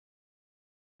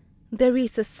There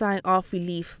is a sign of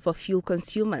relief for fuel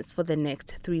consumers for the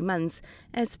next 3 months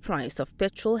as price of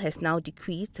petrol has now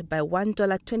decreased by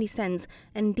 $1.20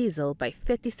 and diesel by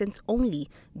 30 cents only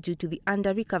due to the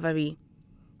under-recovery.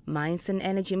 Mines and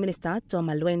Energy Minister Tom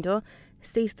Alwendo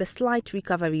says the slight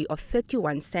recovery of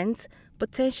 31 cents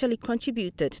potentially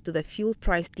contributed to the fuel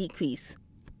price decrease.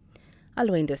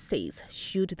 Alwendo says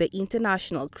should the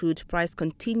international crude price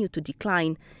continue to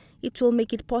decline, it will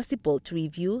make it possible to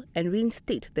review and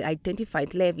reinstate the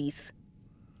identified levies.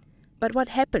 But what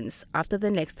happens after the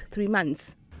next 3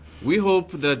 months? We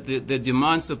hope that the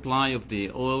demand supply of the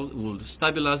oil will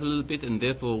stabilize a little bit, and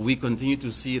therefore we continue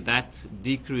to see that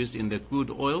decrease in the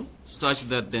crude oil, such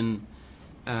that then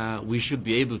we should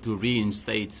be able to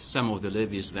reinstate some of the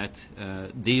levies that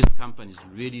these companies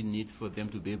really need for them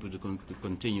to be able to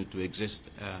continue to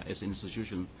exist as an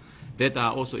institution. That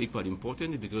are also equally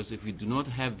important, because if we do not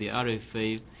have the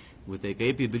RFA with the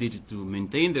capability to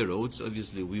maintain the roads,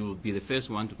 obviously we will be the first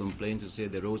one to complain, to say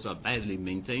the roads are badly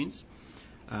maintained.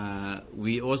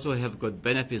 We also have got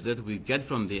benefits that we get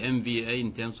from the MVA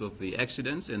in terms of the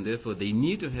accidents, and therefore they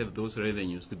need to have those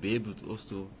revenues to be able to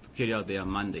also carry out their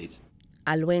mandate.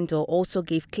 Alwendo also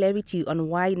gave clarity on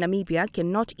why Namibia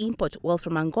cannot import oil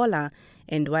from Angola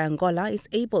and why Angola is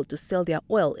able to sell their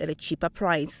oil at a cheaper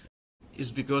price.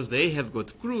 It's because they have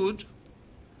got crude,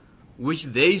 which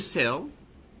they sell.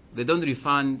 They don't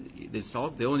refine the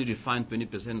salt. They only refine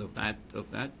 20% of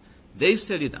that. They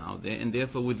sell it out there, and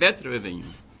therefore with that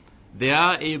revenue, they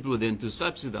are able then to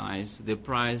subsidize the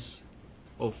price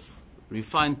of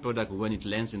refined product when it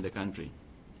lands in the country.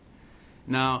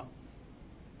 Now,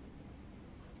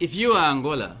 if you are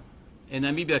Angola and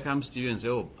Namibia comes to you and says,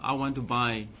 oh, I want to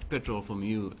buy petrol from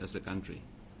you as a country,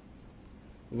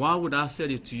 why would I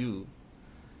sell it to you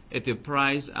at a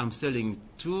price I'm selling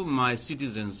to my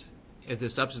citizens at a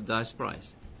subsidized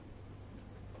price?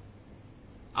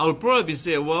 I will probably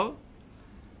say, well,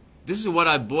 this is what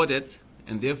I bought it,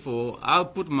 and therefore I'll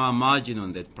put my margin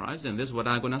on that price, and that's what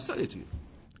I'm going to sell it to you.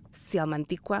 Sialman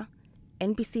Tikwa,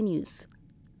 NBC News,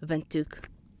 Windhoek.